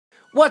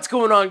What's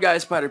going on,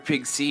 guys? Spider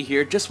Pig C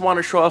here. Just want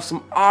to show off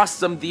some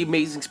awesome The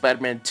Amazing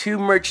Spider-Man 2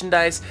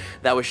 merchandise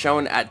that was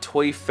shown at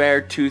Toy Fair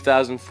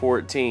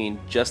 2014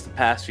 just the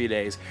past few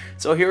days.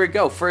 So here we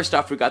go. First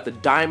off, we got the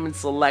Diamond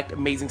Select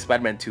Amazing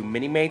Spider-Man 2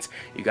 Mini-Mates.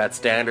 You got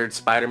standard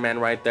Spider-Man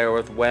right there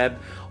with Web.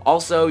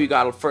 Also, you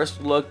got a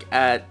first look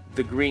at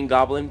the Green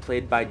Goblin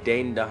played by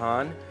Dane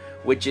DeHaan,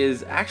 which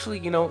is actually,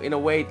 in a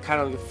way,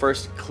 kind of the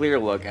first clear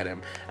look at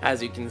him.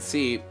 As you can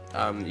see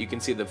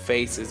the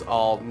face is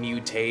all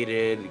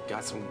mutated,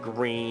 got some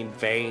green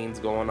veins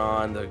going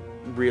on, the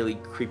really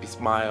creepy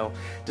smile.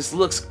 Just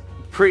looks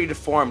pretty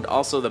deformed.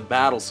 Also the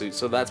battle suit,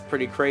 so that's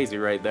pretty crazy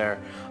right there.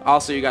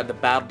 Also, you got the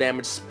battle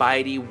damaged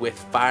Spidey with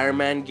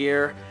fireman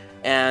gear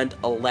and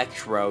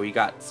Electro. You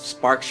got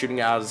sparks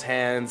shooting out of his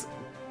hands,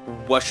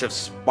 whoosh of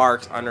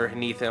sparks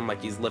underneath him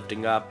like he's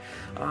lifting up.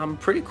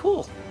 Pretty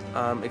cool.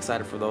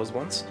 Excited for those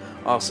ones.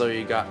 Also,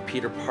 you got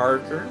Peter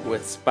Parker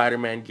with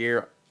Spider-Man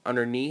gear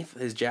underneath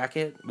his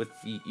jacket.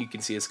 You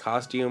can see his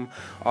costume.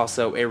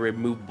 Also, a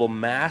removable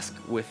mask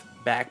with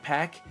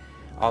backpack.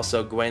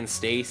 Also, Gwen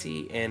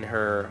Stacy in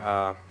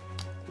her,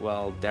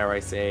 well, dare I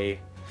say,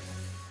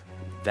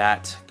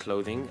 that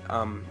clothing.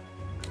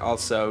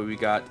 Also, we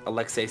got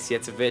Alexei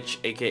Sietsevich,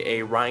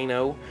 aka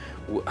Rhino,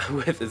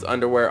 with his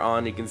underwear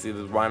on. You can see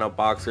the Rhino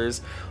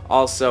boxers.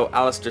 Also,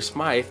 Alistair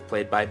Smythe,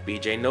 played by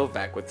BJ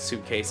Novak, with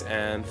suitcase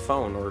and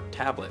phone or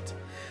tablet.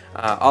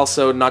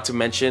 Also, not to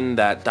mention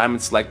that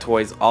Diamond Select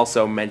Toys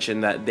also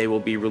mentioned that they will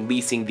be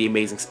releasing the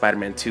Amazing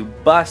Spider-Man 2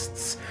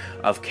 busts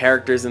of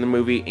characters in the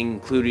movie,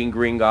 including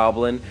Green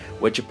Goblin,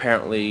 which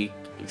apparently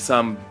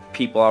some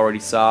people already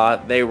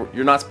saw.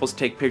 You're not supposed to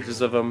take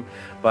pictures of him,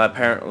 but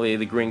apparently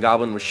the Green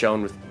Goblin was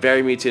shown with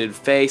very mutated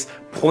face,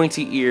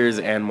 pointy ears,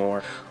 and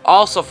more.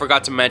 Also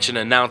forgot to mention,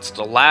 announced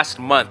last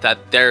month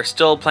that they're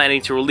still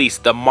planning to release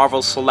the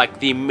Marvel Select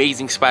The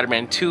Amazing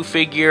Spider-Man 2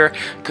 figure.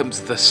 Comes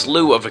with a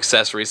slew of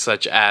accessories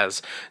such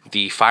as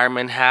the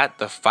fireman hat,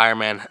 the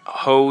fireman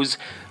hose,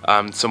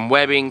 some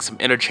webbing, some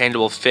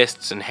interchangeable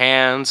fists and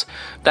hands.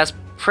 That's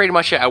pretty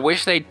much it. I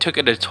wish they took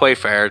it to Toy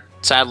Fair.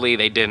 Sadly,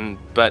 they didn't,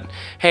 but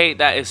hey,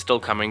 that is still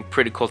coming.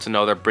 Pretty cool to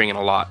know they're bringing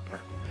a lot.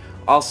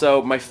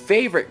 Also, my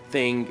favorite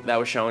thing that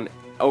was shown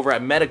over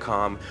at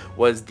Medicom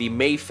was the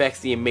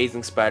Mafex The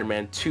Amazing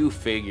Spider-Man 2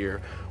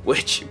 figure,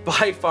 which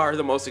by far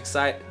the most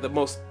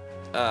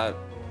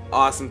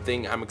awesome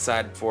thing I'm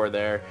excited for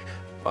there.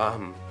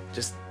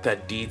 Just the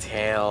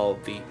detail,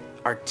 the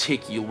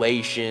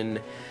articulation,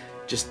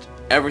 just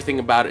everything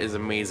about it is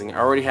amazing. I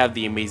already have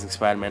the Amazing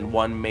Spider-Man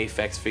 1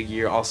 Mafex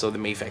figure, also the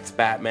Mafex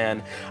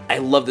Batman. I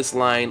love this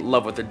line,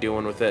 love what they're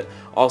doing with it.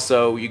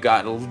 Also, you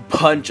got a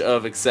bunch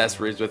of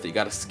accessories with it. You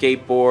got a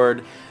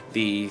skateboard,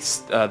 the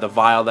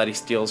vial that he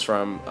steals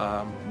from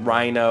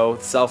Rhino,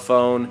 cell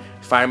phone,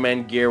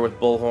 fireman gear with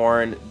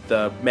bullhorn,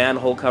 the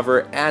manhole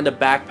cover, and a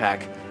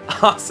backpack.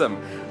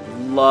 Awesome.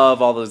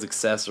 Love all those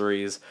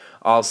accessories.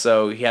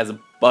 Also, he has a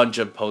bunch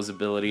of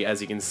posability, as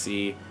you can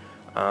see.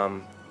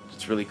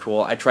 It's really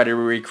cool. I try to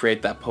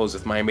recreate that pose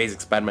with my Amazing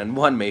Spider-Man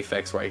 1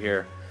 Mafex right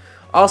here.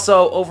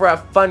 Also, over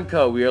at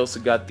Funko, we also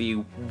got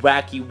the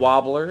Wacky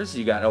Wobblers.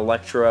 You got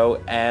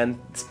Electro and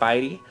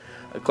Spidey.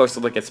 Of course,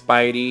 to look at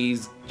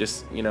Spidey's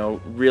just,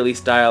 really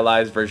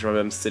stylized version of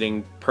him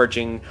sitting,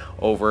 perching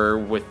over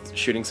with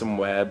shooting some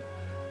web.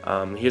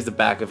 Here's the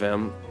back of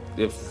him.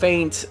 The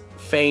faint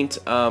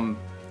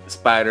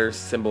spider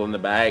symbol in the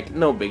bag.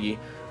 No biggie.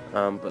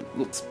 But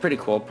looks pretty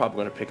cool. Probably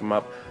going to pick him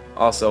up.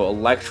 Also,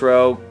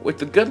 Electro,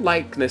 with a good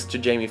likeness to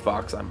Jamie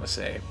Foxx, I must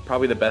say.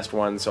 Probably the best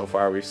one so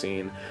far we've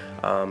seen.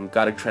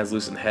 Got a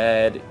translucent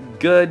head,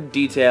 good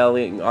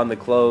detailing on the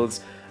clothes.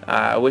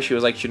 I wish he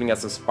was like shooting at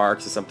some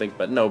sparks or something,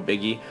 but no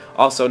biggie.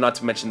 Also, not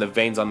to mention the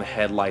veins on the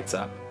head lights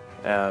up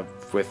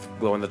with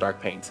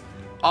glow-in-the-dark paint.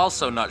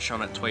 Also not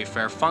shown at Toy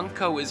Fair,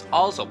 Funko is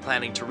also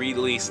planning to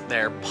release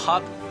their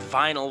Pop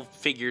Vinyl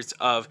figures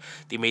of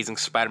The Amazing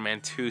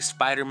Spider-Man 2,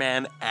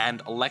 Spider-Man,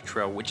 and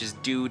Electro, which is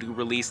due to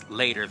release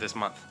later this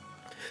month.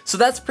 So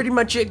that's pretty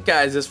much it,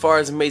 guys, as far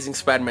as Amazing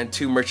Spider-Man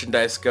 2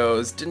 merchandise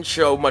goes. Didn't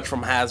show much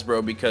from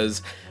Hasbro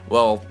because,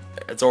 well,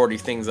 it's already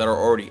things that are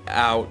already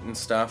out and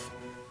stuff,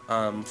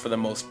 for the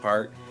most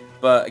part.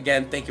 But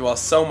again, thank you all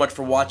so much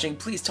for watching.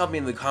 Please tell me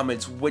in the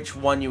comments which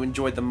one you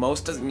enjoyed the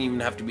most. Doesn't even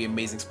have to be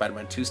Amazing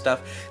Spider-Man 2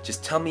 stuff.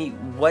 Just tell me,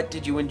 what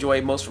did you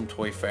enjoy most from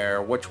Toy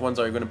Fair? Which ones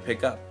are you going to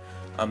pick up?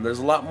 There's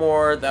a lot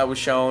more that was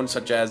shown,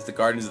 such as the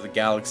Guardians of the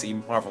Galaxy,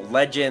 Marvel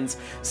Legends,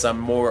 some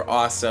more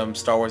awesome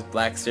Star Wars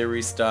Black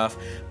Series stuff.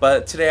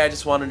 But today I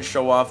just wanted to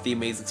show off the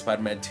Amazing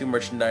Spider-Man 2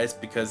 merchandise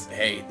because,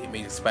 hey, the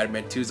Amazing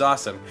Spider-Man 2 is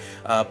awesome.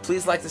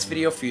 Please like this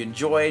video if you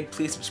enjoyed.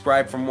 Please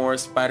subscribe for more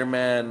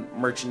Spider-Man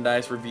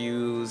merchandise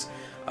reviews,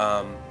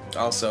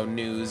 also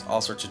news,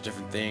 all sorts of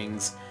different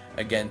things.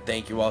 Again,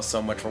 thank you all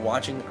so much for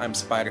watching. I'm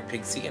Spider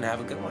Pig C, and have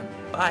a good one.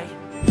 Bye.